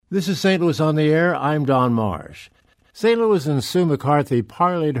This is St. Louis on the Air. I'm Don Marsh. St. Louis and Sue McCarthy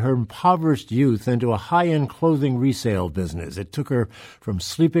parlayed her impoverished youth into a high-end clothing resale business. It took her from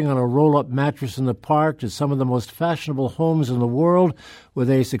sleeping on a roll-up mattress in the park to some of the most fashionable homes in the world with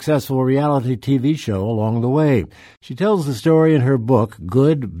a successful reality TV show along the way. She tells the story in her book,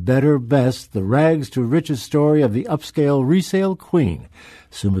 Good, Better, Best, The Rags to Riches Story of the Upscale Resale Queen.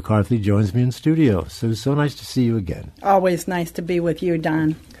 Sue McCarthy joins me in studio. Sue, so nice to see you again. Always nice to be with you,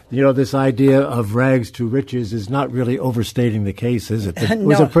 Don. You know, this idea of rags to riches is not really overstating the case, is it? It No.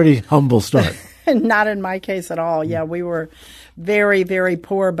 was a pretty humble start. Not in my case at all. Yeah, we were very, very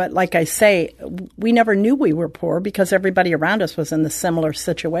poor. But like I say, we never knew we were poor because everybody around us was in the similar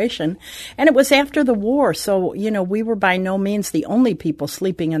situation. And it was after the war. So, you know, we were by no means the only people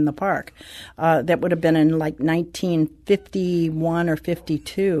sleeping in the park. That would have been in like 1951 or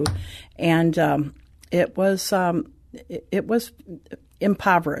 52. And it was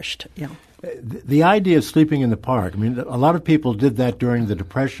impoverished, yeah. The idea of sleeping in the park, I mean, a lot of people did that during the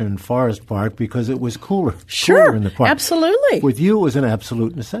Depression in Forest Park because it was cooler in the park. Absolutely. With you, it was an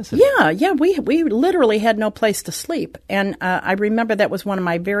absolute necessity. Yeah, we literally had no place to sleep. And I remember that was one of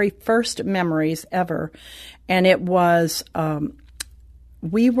my very first memories ever. And it was...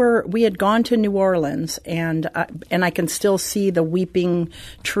 We had gone to New Orleans, and I can still see the weeping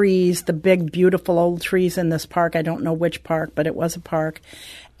trees, the big, beautiful old trees in this park. I don't know which park, but it was a park.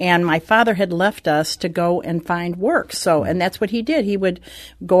 And my father had left us to go and find work. So, and that's what he did. He would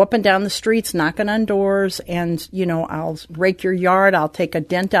go up and down the streets, knocking on doors, and, you know, I'll rake your yard, I'll take a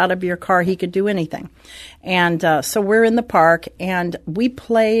dent out of your car. He could do anything. And so we're in the park, and we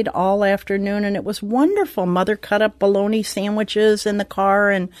played all afternoon, and it was wonderful. Mother cut up bologna sandwiches in the car,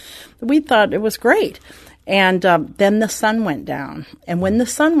 and we thought it was great. And then the sun went down. And when the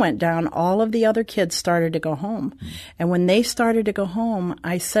sun went down, all of the other kids started to go home. And when they started to go home,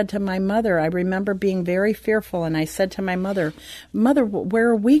 I said to my mother, I remember being very fearful, and I said to my mother, Mother, where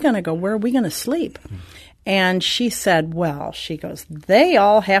are we going to go? Where are we going to sleep? And she said, well, she goes, they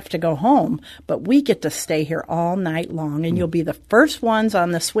all have to go home, but we get to stay here all night long, and you'll be the first ones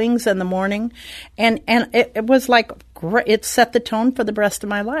on the swings in the morning. And it was like, it set the tone for the rest of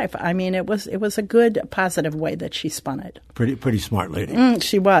my life. I mean, it was a good, positive way that she spun it. Pretty smart lady.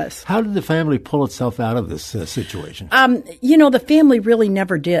 She was. How did the family pull itself out of this situation? You know, the family really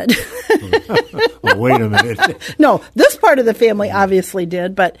never did. Well, wait a minute. No, this part of the family obviously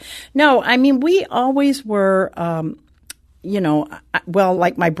did, but no, I mean, we always were, you know, well,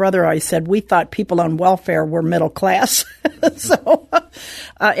 like my brother always said, we thought people on welfare were middle class. So,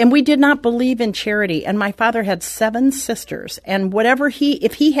 and we did not believe in charity. And my father had 7 sisters, and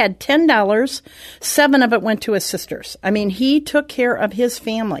if he had $10, 7 of it went to his sisters. I mean, he took care of his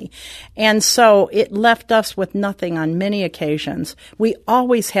family. And so it left us with nothing on many occasions. We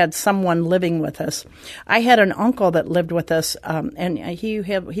always had someone living with us. I had an uncle that lived with us, and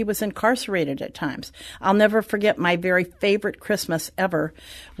he was incarcerated at times. I'll never forget my very favorite Christmas ever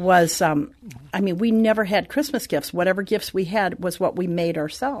was, we never had Christmas gifts. Whatever gifts we had was what we made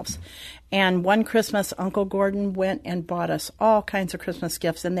ourselves. And one Christmas, Uncle Gordon went and bought us all kinds of Christmas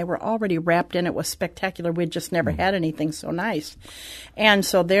gifts, and they were already wrapped in. It was spectacular. We'd just never had anything so nice. And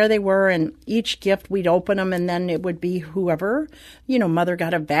so there they were, and each gift, we'd open them, and then it would be whoever. You know, Mother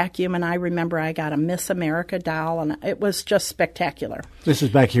got a vacuum, and I remember I got a Miss America doll, and it was just spectacular. This is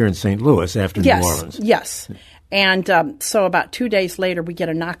back here in St. Louis after New Orleans. Yes. And so about 2 days later, we get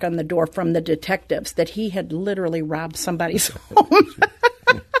a knock on the door from the detectives that he had literally robbed somebody's home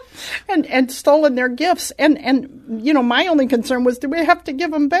and stolen their gifts. And you know, my only concern was, do we have to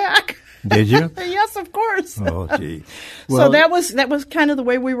give them back? Did you? Yes, of course. Oh, gee. Well, so that was kind of the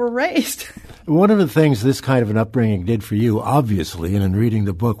way we were raised. One of the things this kind of an upbringing did for you, obviously, and in reading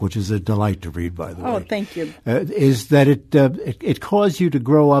the book, which is a delight to read, by the way. Oh, thank you. Is that it caused you to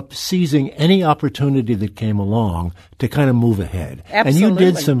grow up seizing any opportunity that came along to kind of move ahead. Absolutely. And you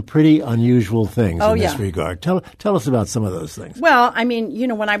did some pretty unusual things in this regard. Tell us about some of those things. Well, I mean, you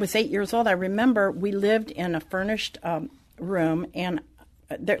know, when I was 8 years old, I remember we lived in a furnished room, and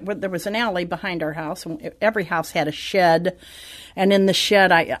there was an alley behind our house, and every house had a shed. And in the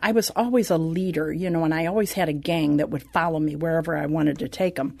shed, I was always a leader, you know, and I always had a gang that would follow me wherever I wanted to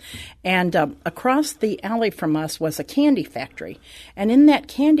take them. And across the alley from us was a candy factory. And in that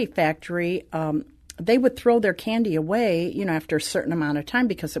candy factory, they would throw their candy away, you know, after a certain amount of time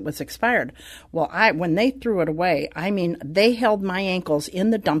because it was expired. Well, when they threw it away, I mean, they held my ankles in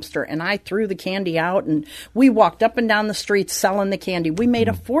the dumpster, and I threw the candy out, and we walked up and down the streets selling the candy. We made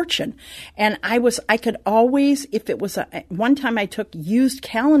a fortune. And I could always, if it was one time I took used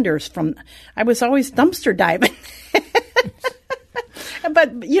calendars I was always dumpster diving.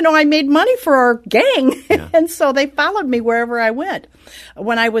 But, I made money for our gang, and so they followed me wherever I went.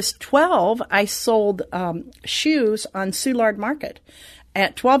 When I was 12, I sold shoes on Soulard Market.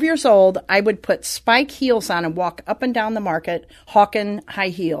 At 12 years old, I would put spike heels on and walk up and down the market hawking high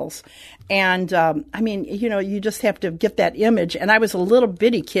heels. And, you just have to get that image. And I was a little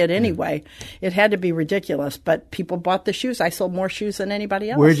bitty kid anyway. It had to be ridiculous. But people bought the shoes. I sold more shoes than anybody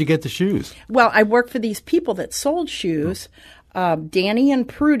else. Where did you get the shoes? Well, I worked for these people that sold shoes. Danny and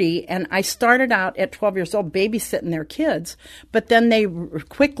Prudy, and I started out at 12 years old babysitting their kids, but then they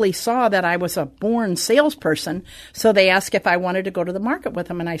quickly saw that I was a born salesperson, so they asked if I wanted to go to the market with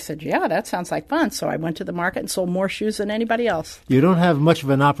them, and I said, yeah, that sounds like fun. So I went to the market and sold more shoes than anybody else. You don't have much of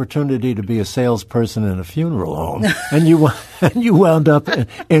an opportunity to be a salesperson in a funeral home, and you wound up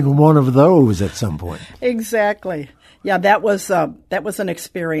in one of those at some point. Exactly. Yeah, that was an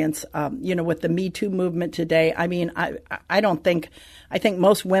experience. With the Me Too movement today. I mean, I think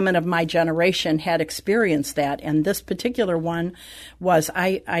most women of my generation had experienced that, and this particular one was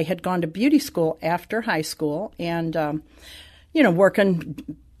I had gone to beauty school after high school, and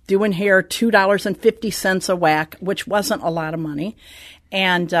working, doing hair, $2.50 a whack, which wasn't a lot of money,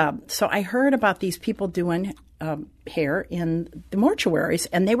 and so I heard about these people doing hair in the mortuaries,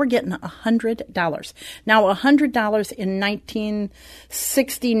 and they were getting $100. Now, $100 in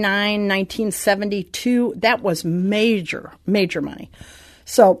 1969, 1972, that was major, major money.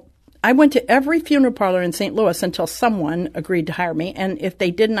 So I went to every funeral parlor in St. Louis until someone agreed to hire me, and if they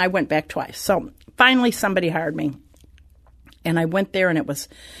didn't, I went back twice. So finally, somebody hired me. And I went there, and it was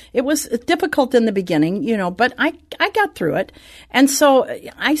difficult in the beginning, but I got through it. And so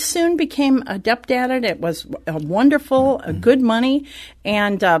I soon became adept at it. It was wonderful, good money.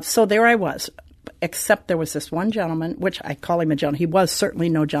 And so there I was. Except there was this one gentleman, which I call him a gentleman. He was certainly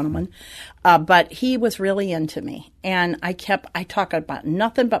no gentleman, but he was really into me. And I talk about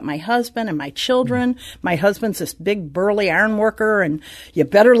nothing but my husband and my children. My husband's this big burly iron worker, and you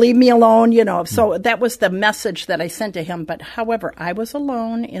better leave me alone, So that was the message that I sent to him. But however, I was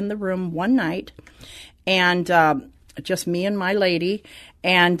alone in the room one night, and just me and my lady,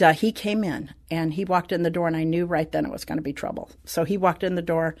 and he came in, and he walked in the door, and I knew right then it was going to be trouble. So he walked in the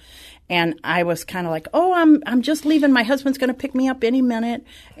door, and I was kind of like, oh, I'm just leaving. My husband's going to pick me up any minute,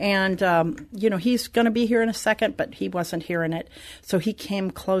 and, he's going to be here in a second, but he wasn't hearing it. So he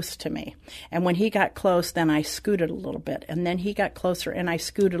came close to me, and when he got close, then I scooted a little bit, and then he got closer, and I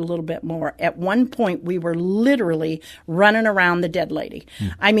scooted a little bit more. At one point, we were literally running around the dead lady.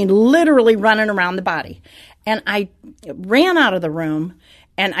 I mean, literally running around the body. And I ran out of the room,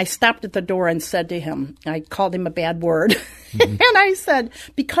 and I stopped at the door and said to him, I called him a bad word, and I said,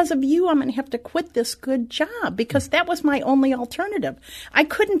 because of you, I'm going to have to quit this good job, because that was my only alternative. I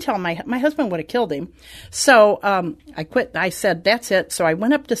couldn't tell my husband would have killed him. So I quit. I said, that's it. So I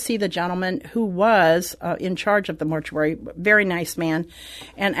went up to see the gentleman who was in charge of the mortuary, very nice man,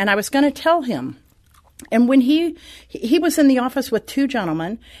 and I was going to tell him. And when he was in the office with two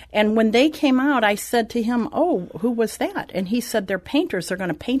gentlemen, and when they came out, I said to him, oh, who was that? And he said, they're painters. They're going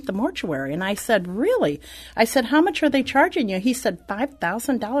to paint the mortuary. And I said, really? I said, how much are they charging you? He said,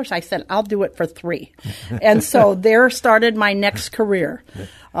 $5,000. I said, I'll do it for $3,000. And so there started my next career.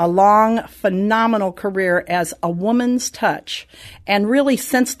 A long, phenomenal career as A Woman's Touch. And really,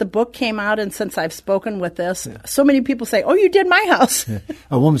 since the book came out and since I've spoken with this, so many people say, oh, you did my house.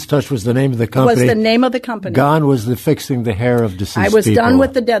 A Woman's Touch was the name of the company. Was the name of the company. Gone was the fixing the hair of deceased people. I was done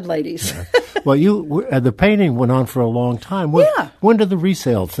with the dead ladies. Yeah. Well, the painting went on for a long time. When did the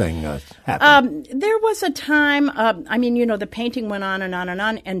resale thing happen? There was a time, the painting went on and on and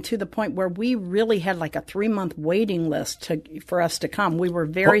on, and to the point where we really had like a 3-month waiting list for us to come. We were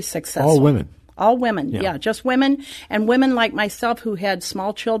very successful. All women. All women, yeah, just women, and women like myself who had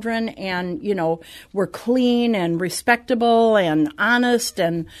small children and, were clean and respectable and honest.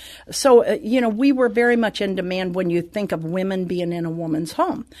 And so, we were very much in demand when you think of women being in a woman's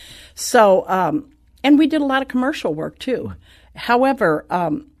home. So, and we did a lot of commercial work too. However,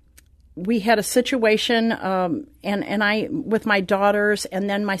 we had a situation, and I with my daughters, and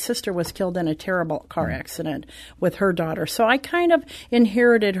then my sister was killed in a terrible car accident with her daughter. So I kind of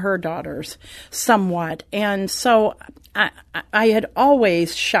inherited her daughters somewhat, and so I had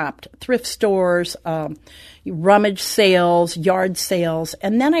always shopped thrift stores, rummage sales, yard sales,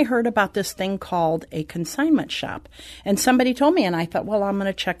 and then I heard about this thing called a consignment shop, and somebody told me, and I thought, well, I'm going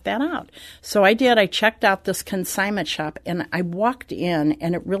to check that out. So I did. I checked out this consignment shop, and I walked in,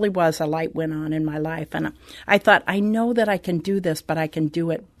 and it really was a light went on in my life, and I thought, I know that I can do this, but I can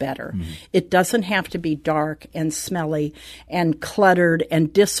do it better. Mm-hmm. It doesn't have to be dark and smelly and cluttered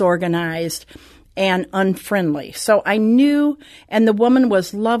and disorganized. and unfriendly. So I knew, and the woman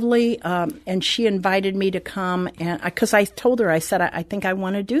was lovely, and she invited me to come, and because I told her, I said, I think I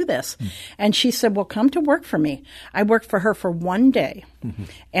want to do this. And she said, well, come to work for me. I worked for her for one day,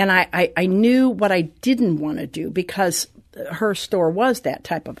 and I knew what I didn't want to do because her store was that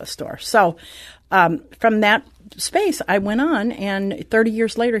type of a store. So from that space, I went on, and 30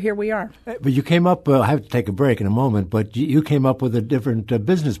 years later, here we are. But you came up, I have to take a break in a moment, but you came up with a different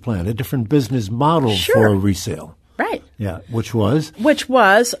business plan, a different business model for resale. Right. Yeah, which was?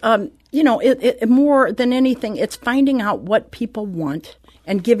 It more than anything, it's finding out what people want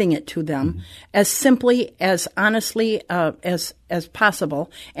and giving it to them as simply, as honestly as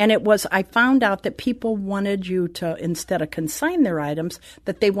possible. And I found out that people wanted you to, instead of consign their items,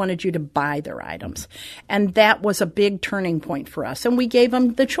 that they wanted you to buy their items. And that was a big turning point for us. And we gave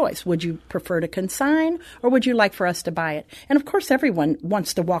them the choice. Would you prefer to consign, or would you like for us to buy it? And of course, everyone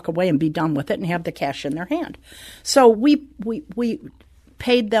wants to walk away and be done with it and have the cash in their hand. So we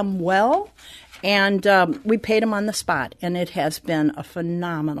paid them well. And we paid them on the spot, and it has been a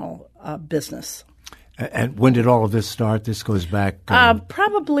phenomenal business. And when did all of this start? This goes back?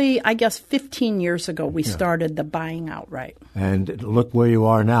 Probably, I guess, 15 years ago we started the buying outright. And look where you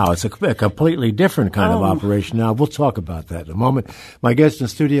are now. It's a completely different kind of operation now. We'll talk about that in a moment. My guest in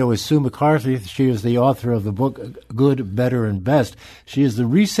studio is Sue McCarthy. She is the author of the book Good, Better, and Best. She is the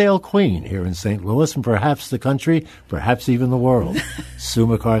resale queen here in St. Louis and perhaps the country, perhaps even the world. Sue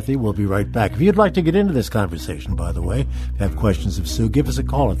McCarthy. We'll be right back. If you'd like to get into this conversation, by the way, have questions of Sue, give us a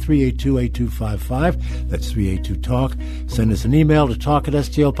call at 382-8255. That's 382-TALK. Send us an email to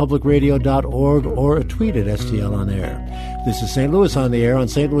talk@stlpublicradio.org or a tweet at STL on air. This is St. Louis on the air on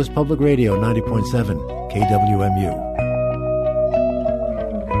St. Louis Public Radio, 90.7 KWMU.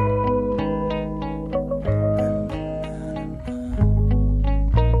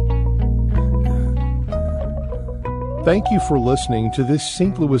 Thank you for listening to this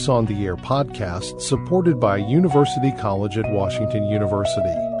St. Louis on the Air podcast supported by University College at Washington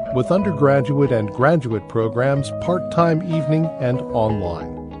University, with undergraduate and graduate programs part-time, evening, and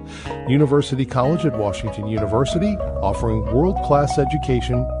online. University College at Washington University, offering world-class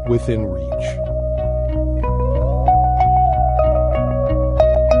education within reach.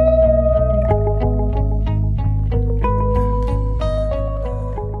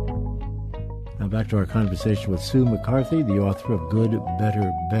 Back to our conversation with Sue McCarthy, the author of Good,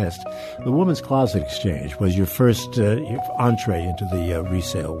 Better, Best. The Woman's Closet Exchange was your first entree into the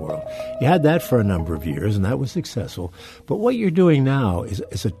resale world. You had that for a number of years, and that was successful. But what you're doing now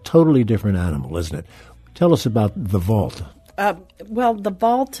is a totally different animal, isn't it? Tell us about The Vault. The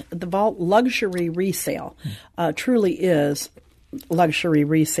Vault luxury resale truly is luxury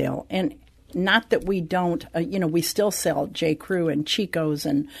resale. And not that we don't, we still sell J. Crew and Chico's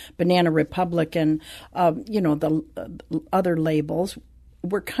and Banana Republic and, the other labels.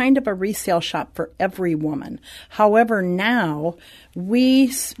 We're kind of a resale shop for every woman. However, now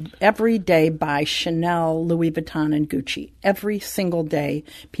we every day buy Chanel, Louis Vuitton, and Gucci. Every single day,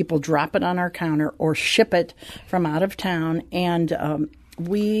 people drop it on our counter or ship it from out of town, and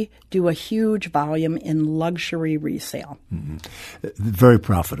we do a huge volume in luxury resale. Mm-hmm. Very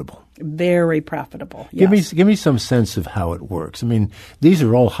profitable. Very profitable. Yes. Give me some sense of how it works. I mean, these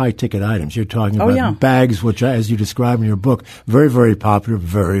are all high-ticket items. You're talking about bags, which, as you describe in your book, very, very popular,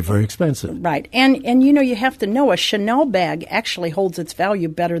 very, very expensive. Right. And you have to know a Chanel bag actually holds its value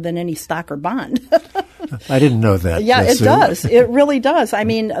better than any stock or bond. I didn't know that. Yeah, it does. It really does. I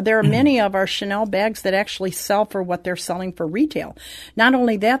mean, there are many of our Chanel bags that actually sell for what they're selling for retail. Not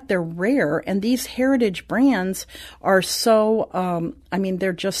only that, they're rare, and these heritage brands are so,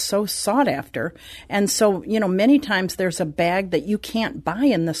 they're just so sought after. And so, many times there's a bag that you can't buy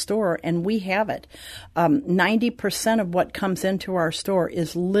in the store, and we have it. 90% of what comes into our store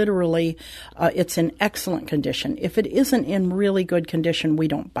is literally, it's in excellent condition. If it isn't in really good condition, we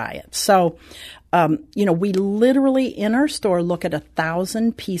don't buy it. So, we literally in our store look at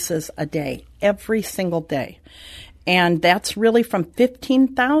 1,000 pieces a day, every single day. And that's really from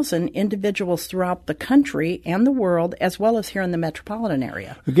 15,000 individuals throughout the country and the world, as well as here in the metropolitan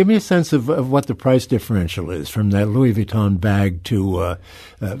area. Give me a sense of what the price differential is from that Louis Vuitton bag to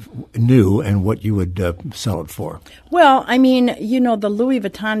new and what you would sell it for. Well, the Louis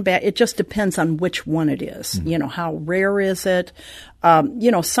Vuitton bag, it just depends on which one it is. Mm-hmm. How rare is it?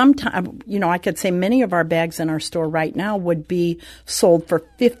 Sometimes, I could say many of our bags in our store right now would be sold for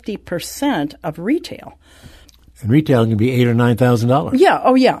 50% of retail. And retail can be $8,000 or $9,000. Yeah.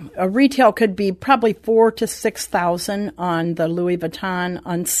 Oh, yeah. A retail could be probably $4,000 to $6,000 on the Louis Vuitton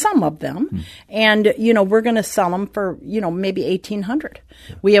on some of them, and we're going to sell them for maybe $1,800.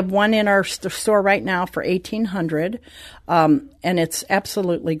 Yeah. We have one in our store right now for $1,800, and it's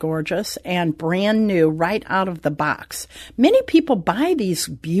absolutely gorgeous and brand new right out of the box. Many people buy these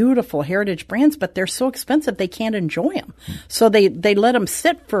beautiful heritage brands, but they're so expensive they can't enjoy them. So they let them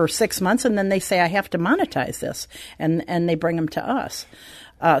sit for 6 months, and then they say, I have to monetize this. And they bring them to us.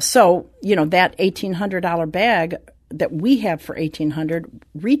 So that $1,800 bag that we have for $1,800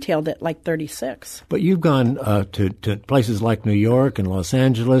 retailed at like $36. But you've gone to places like New York and Los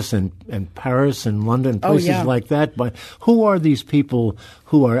Angeles and Paris and London, places like that. But who are these people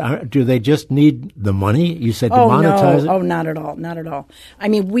who do they just need the money? You said to monetize it? Oh, not at all. Not at all. I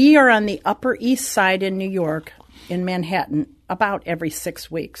mean, we are on the Upper East Side in New York, in Manhattan, about every 6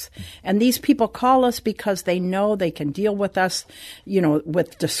 weeks. And these people call us because they know they can deal with us,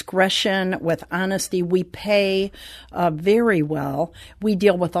 with discretion, with honesty. We pay very well. We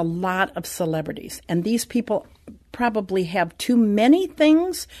deal with a lot of celebrities. And these people probably have too many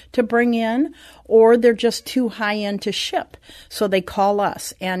things to bring in, or they're just too high end to ship. So they call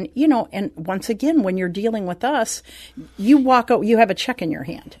us. And, and once again, when you're dealing with us, you have a check in your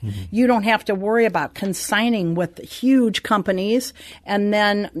hand. Mm-hmm. You don't have to worry about consigning with huge companies, and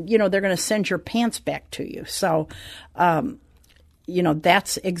then, they're going to send your pants back to you. So,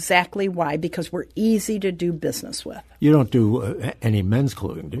 that's exactly why, because we're easy to do business with. You don't do any men's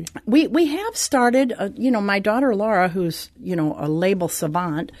clothing, do you? We have started, my daughter Laura, who's, a label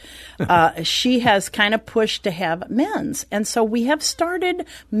savant, she has kind of pushed to have men's. And so we have started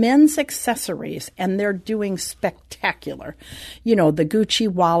men's accessories, and they're doing spectacular. The Gucci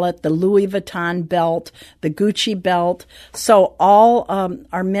wallet, the Louis Vuitton belt, the Gucci belt. So all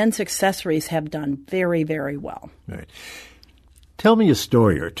our men's accessories have done very, very well. Right. Tell me a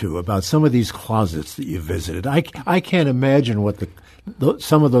story or two about some of these closets that you visited. I can't imagine what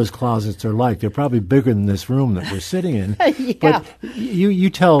some of those closets are like. They're probably bigger than this room that we're sitting in. Yeah. But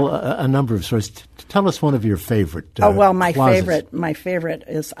you tell a number of stories. Tell us one of your favorite my closets. My favorite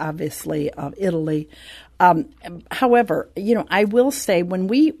is obviously Italy. However, I will say when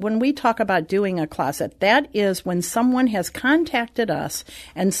we talk about doing a closet, that is when someone has contacted us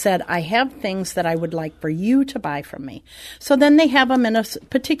and said, I have things that I would like for you to buy from me. So then they have them in a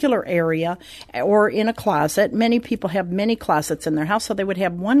particular area or in a closet. Many people have many closets in their house, so they would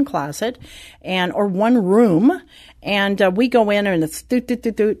have one closet or one room. And we go in and it's doot, doot,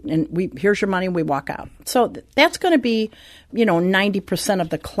 doot, doot, and here's your money, we walk out. So that's going to be, 90% of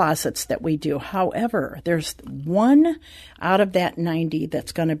the closets that we do. However, there's one out of that 90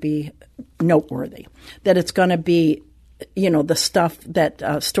 that's going to be noteworthy, that it's going to be, the stuff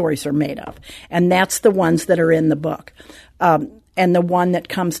that stories are made of. And that's the ones that are in the book. And the one that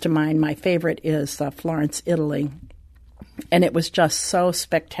comes to mind, my favorite, is Florence, Italy. And it was just so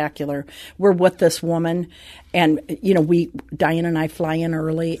spectacular. We're with this woman, and Diane and I fly in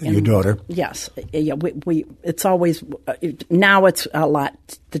early. And your daughter? Yes, yeah. It's always now it's a lot.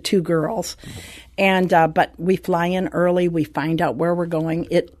 The two girls, and but we fly in early. We find out where we're going.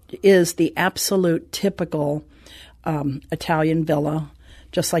 It is the absolute typical Italian villa,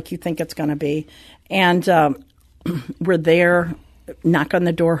 just like you think it's going to be, and we're there. Knock on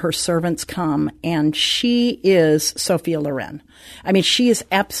the door, her servants come, and she is Sophia Loren. I mean, she is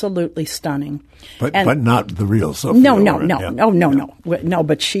absolutely stunning. But not the real Sophia No, Loren. No,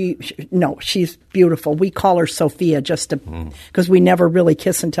 but she's beautiful. We call her Sophia just because we never really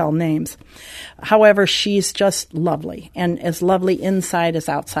kiss and tell names. However, she's just lovely, and as lovely inside as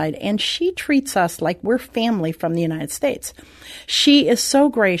outside, and she treats us like we're family from the United States. She is so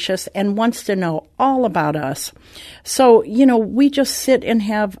gracious and wants to know all about us. So, we just sit and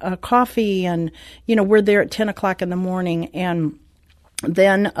have coffee, and, we're there at 10 o'clock in the morning, and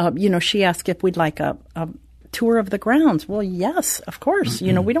then, she asked if we'd like a tour of the grounds. Well, yes, of course.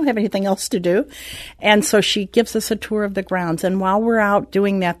 We don't have anything else to do. And so she gives us a tour of the grounds. And while we're out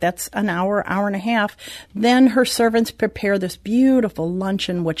doing that, that's an hour and a half, then her servants prepare this beautiful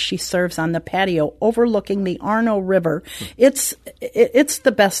luncheon, which she serves on the patio overlooking the Arno River. It's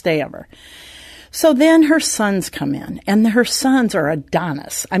the best day ever. So then her sons come in, and her sons are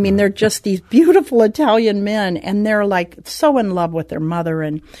Adonis. I mean, they're just these beautiful Italian men, and they're like so in love with their mother.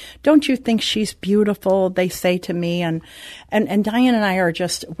 And don't you think she's beautiful? They say to me, and Diane and I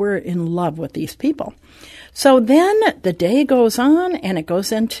we're in love with these people. So then the day goes on, and it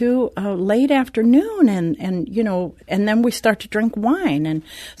goes into late afternoon, and then we start to drink wine. And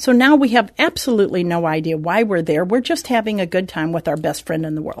so now we have absolutely no idea why we're there. We're just having a good time with our best friend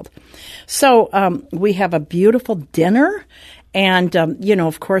in the world. So we have a beautiful dinner. And,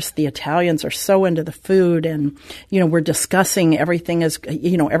 of course, the Italians are so into the food, and, we're discussing everything is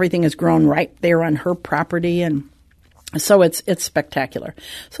grown right there on her property, and so it's spectacular.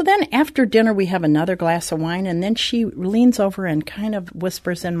 So then after dinner, we have another glass of wine, and then she leans over and kind of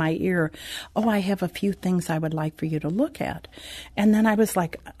whispers in my ear, "Oh, I have a few things I would like for you to look at." And then I was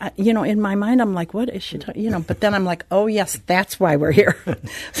like, in my mind, I'm like, what is she talking, but then I'm like, oh, yes, that's why we're here.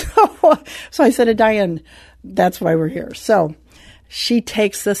 So I said to Diane, that's why we're here. So she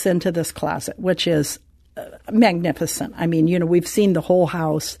takes us into this closet, which is magnificent. I mean, we've seen the whole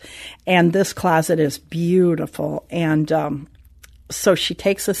house, and this closet is beautiful. And so she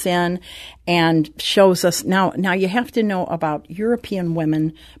takes us in and shows us. Now you have to know about European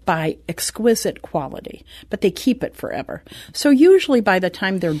women by exquisite quality, but they keep it forever. So usually by the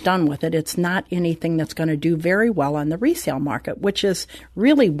time they're done with it, it's not anything that's going to do very well on the resale market, which is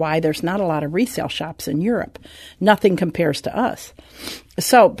really why there's not a lot of resale shops in Europe. Nothing compares to us.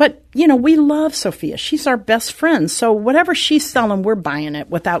 So, but, we love Sophia. She's our best friend. So whatever she's selling, we're buying it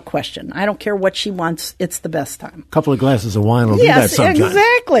without question. I don't care what she wants. It's the best time. A couple of glasses of wine will do that sometimes. Yes,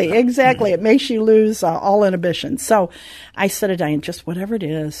 exactly. It makes you lose all inhibition. So I said to Diane, just whatever it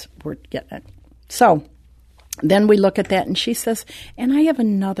is, we're getting it. So then we look at that, and she says, and I have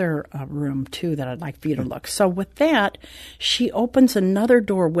another room, too, that I'd like for you to look. So with that, she opens another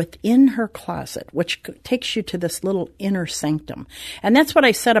door within her closet, which takes you to this little inner sanctum. And that's what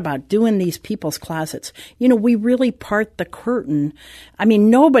I said about doing these people's closets. We really part the curtain. I mean,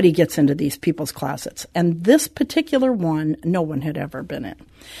 nobody gets into these people's closets. And this particular one, no one had ever been in.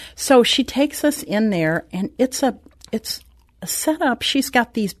 So she takes us in there, and it's set up. She's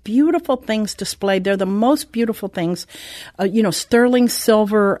got these beautiful things displayed. They're the most beautiful things, sterling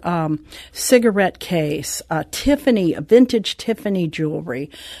silver cigarette case, vintage Tiffany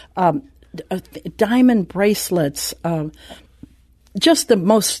jewelry, diamond bracelets, just the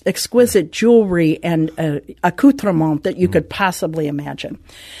most exquisite jewelry and accoutrement that you could possibly imagine.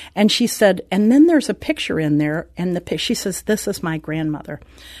 And she said, and then there's a picture in there, and she says, this is my grandmother.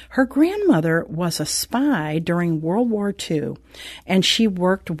 Her grandmother was a spy during World War II, and she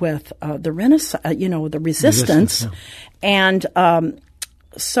worked with the Renaissance, the Resistance, yeah. And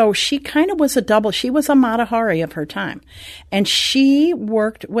so she kind of was she was a Mata Hari of her time, and she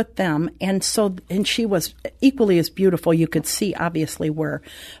worked with them, and she was equally as beautiful. You could see obviously where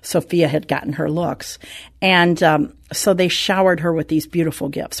Sophia had gotten her looks, and so they showered her with these beautiful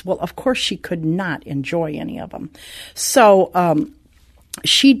gifts. Well, of course she could not enjoy any of them, so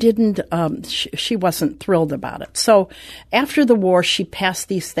she didn't, she wasn't thrilled about it. So after the war, she passed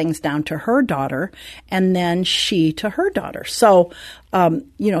these things down to her daughter, and then she to her daughter. So,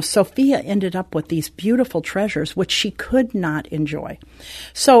 Sophia ended up with these beautiful treasures, which she could not enjoy.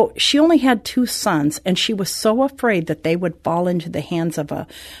 So she only had 2 sons, and she was so afraid that they would fall into the hands of a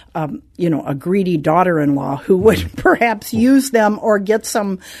greedy daughter-in-law who would perhaps use them or get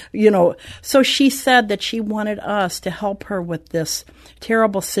some, So she said that she wanted us to help her with this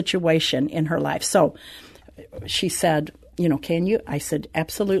terrible situation in her life. So she said, can you? I said,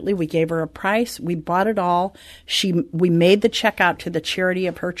 absolutely. We gave her a price. We bought it all. We made the check out to the charity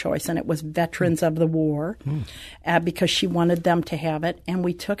of her choice, and it was Veterans of the War, because she wanted them to have it. And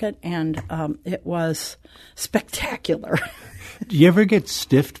we took it, and it was spectacular. Do you ever get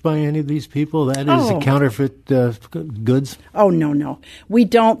stiffed by any of these people? That is counterfeit goods? Oh, no. We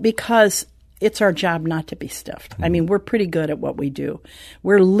don't, because it's our job not to be stiffed. I mean, we're pretty good at what we do.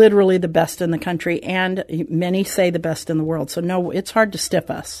 We're literally the best in the country, and many say the best in the world. So, no, it's hard to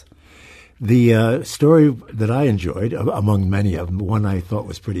stiff us. The story that I enjoyed, among many of them, one I thought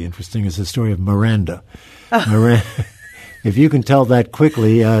was pretty interesting, is the story of Miranda. If you can tell that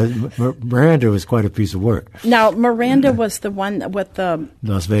quickly, Miranda was quite a piece of work. Now, Miranda was the one with the...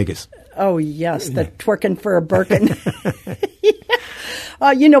 Las Vegas. Oh, yes, the twerking for a Birkin.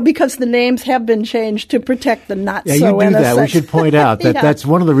 Because the names have been changed to protect the not so innocent. Yeah, you do that. We should point out that that's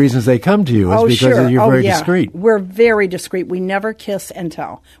one of the reasons they come to you is because you're very discreet. We're very discreet. We never kiss and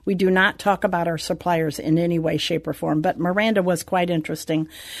tell. We do not talk about our suppliers in any way, shape, or form. But Miranda was quite interesting.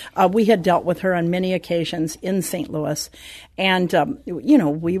 We had dealt with her on many occasions in St. Louis. And,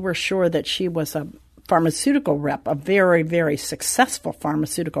 we were sure that she was a pharmaceutical rep, a very, very successful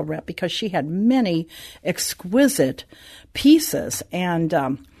pharmaceutical rep, because she had many exquisite pieces, and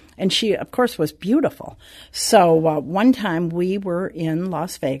she, of course, was beautiful. So one time we were in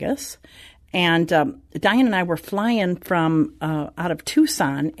Las Vegas, And Diane and I were flying from out of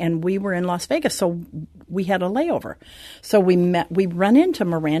Tucson, and we were in Las Vegas, so we had a layover. So we run into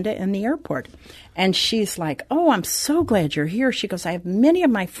Miranda in the airport, and she's like, "Oh, I'm so glad you're here." She goes, "I have many of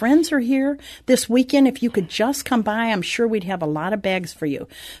my friends are here this weekend. If you could just come by, I'm sure we'd have a lot of bags for you."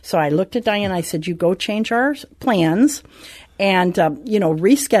 So I looked at Diane, I said, "You go change our plans and,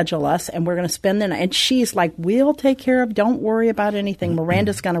 reschedule us, and we're going to spend the night." And she's like, "We'll take care of, don't worry about anything.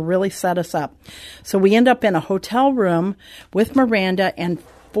 Miranda's going to really set us up." So we end up in a hotel room with Miranda and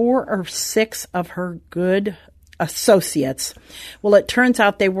 4 or 6 of her good associates. Well, it turns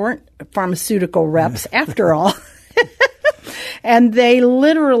out they weren't pharmaceutical reps after all. And they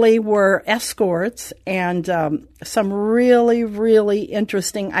literally were escorts and some really, really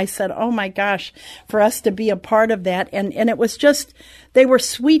interesting. I said, "Oh, my gosh, for us to be a part of that." And it was just, they were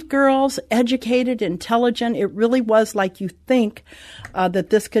sweet girls, educated, intelligent. It really was like you think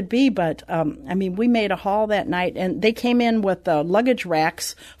that this could be. But, we made a haul that night. And they came in with luggage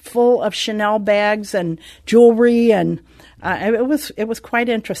racks full of Chanel bags and jewelry. And it was quite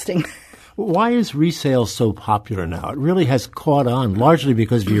interesting. Why is resale so popular now? It really has caught on, largely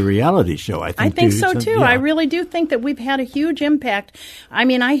because of your reality show, I think. I think so, too. Yeah. I really do think that we've had a huge impact. I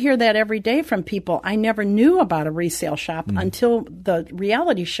hear that every day from people. I never knew about a resale shop until the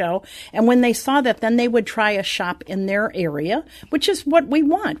reality show. And when they saw that, then they would try a shop in their area, which is what we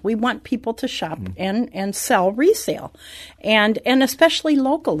want. We want people to shop and sell resale. And especially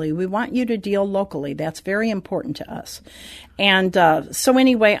locally. We want you to deal locally. That's very important to us. And so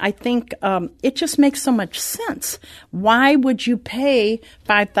anyway, I think it just makes so much sense. Why would you pay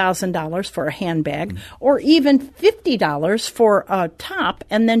 $5,000 for a handbag or even $50 for a top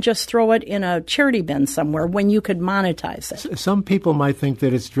and then just throw it in a charity bin somewhere when you could monetize it? Some people might think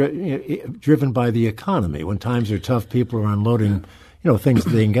that it's driven by the economy. When times are tough, people are unloading things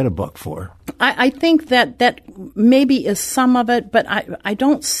that they can get $1 for. I think that maybe is some of it, but I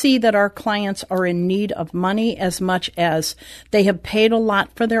don't see that our clients are in need of money as much as they have paid a lot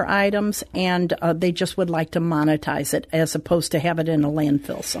for their items and they just would like to monetize it as opposed to have it in a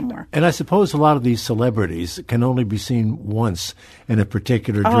landfill somewhere. And I suppose a lot of these celebrities can only be seen once in a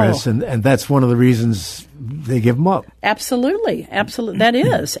particular dress, and that's one of the reasons they give them up. Absolutely. That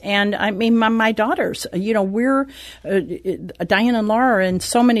is. And my daughters, we're Diane and Laura are in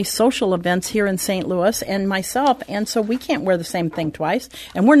so many social events here in St. Louis, and myself, and so we can't wear the same thing twice,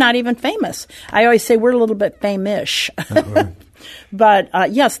 and we're not even famous. I always say we're a little bit famish. But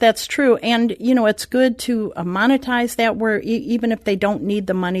yes, that's true. And, it's good to monetize that where even if they don't need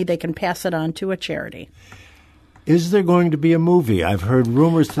the money, they can pass it on to a charity. Is there going to be a movie? I've heard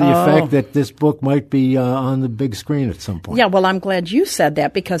rumors to the effect that this book might be on the big screen at some point. Yeah, well, I'm glad you said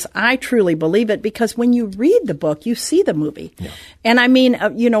that because I truly believe it because when you read the book, you see the movie. Yeah. And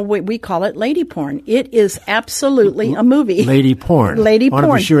we call it lady porn. It is absolutely a movie. Lady porn. Lady porn. I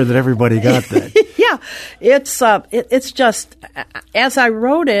want to be sure that everybody got that. Yeah, it's just, as I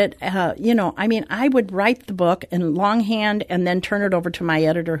wrote it, I would write the book in longhand and then turn it over to my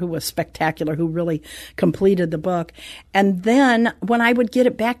editor who was spectacular, who really completed the book. And then when I would get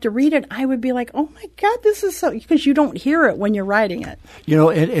it back to read it, I would be like, "Oh my God, this is so," because you don't hear it when you're writing it.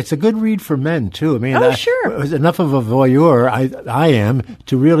 It's a good read for men too. Sure. Enough of a voyeur I am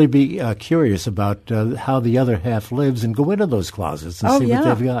to really be curious about how the other half lives and go into those closets and see what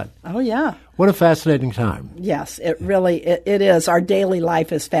they've got. Oh, yeah. What a fascinating time. Yes, it really it is. Our daily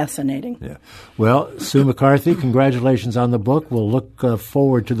life is fascinating. Yeah. Well, Sue McCarthy, congratulations on the book. We'll look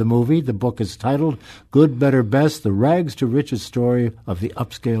forward to the movie. The book is titled Good, Better, Best, The Rags to Riches Story of the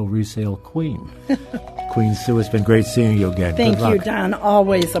Upscale Resale Queen. Queen Sue, it's been great seeing you again. Thank you, Don.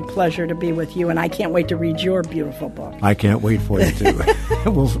 Always a pleasure to be with you, and I can't wait to read your beautiful book. I can't wait for you, too.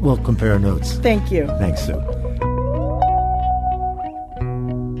 We'll compare notes. Thank you. Thanks, Sue.